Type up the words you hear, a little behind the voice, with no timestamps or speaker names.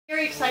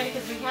Very excited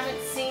because we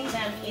haven't seen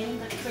them in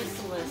the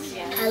chrysalis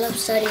yet. I love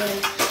studying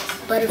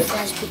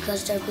butterflies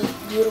because they're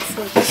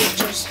beautiful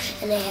creatures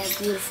and they have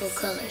beautiful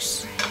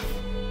colors.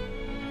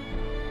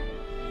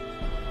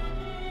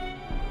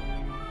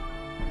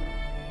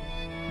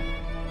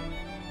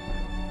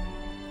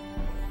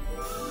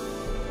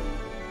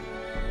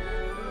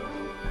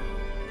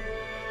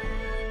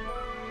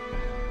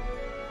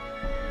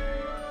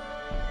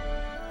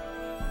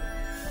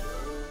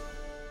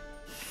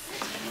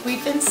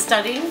 We've been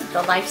studying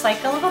the life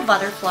cycle of a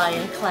butterfly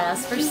in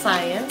class for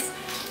science,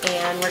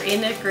 and we're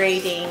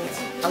integrating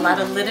a lot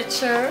of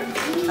literature,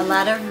 a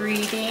lot of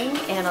reading,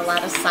 and a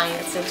lot of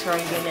science into our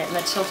unit, and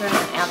the children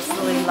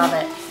absolutely love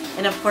it.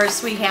 And of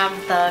course we have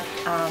the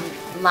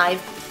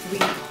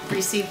we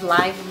received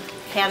live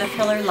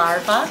caterpillar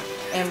larvae,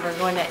 and we're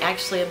going to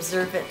actually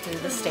observe it through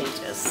the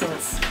stages. So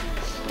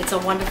it's a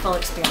wonderful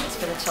experience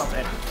for the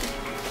children.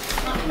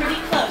 Come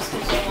pretty close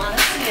because they want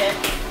to see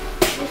it.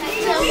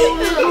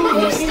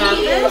 Can you stop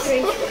this?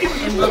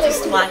 And we'll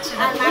just watch it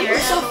up here.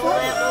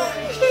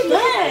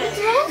 Good.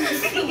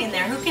 Who's sitting in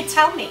there? Who could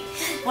tell me?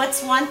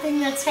 What's one thing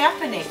that's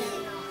happening?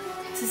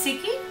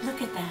 Tsuzuki?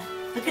 Look at that.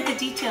 Look at the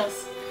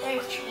details. They're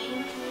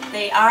changing.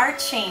 They are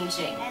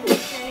changing. And they're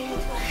turning into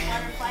a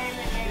butterfly and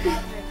then they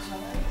have their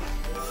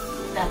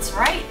color. That's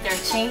right.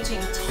 They're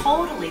changing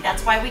totally.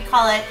 That's why we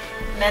call it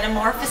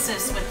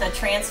metamorphosis, with the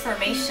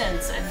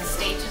transformations and the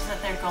stages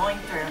that they're going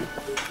through.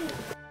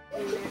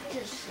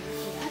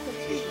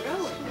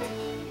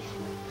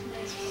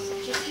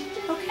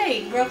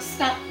 Okay, Brooke,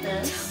 stop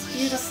this.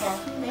 Beautiful.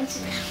 Thank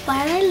you.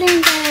 Why I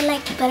learned that I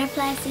like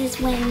butterflies is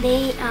when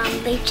they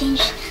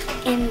change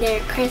in their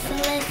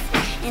chrysalis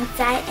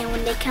inside, and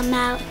when they come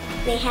out,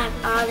 they have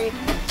all their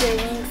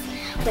wings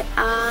with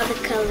all the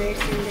colors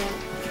in them.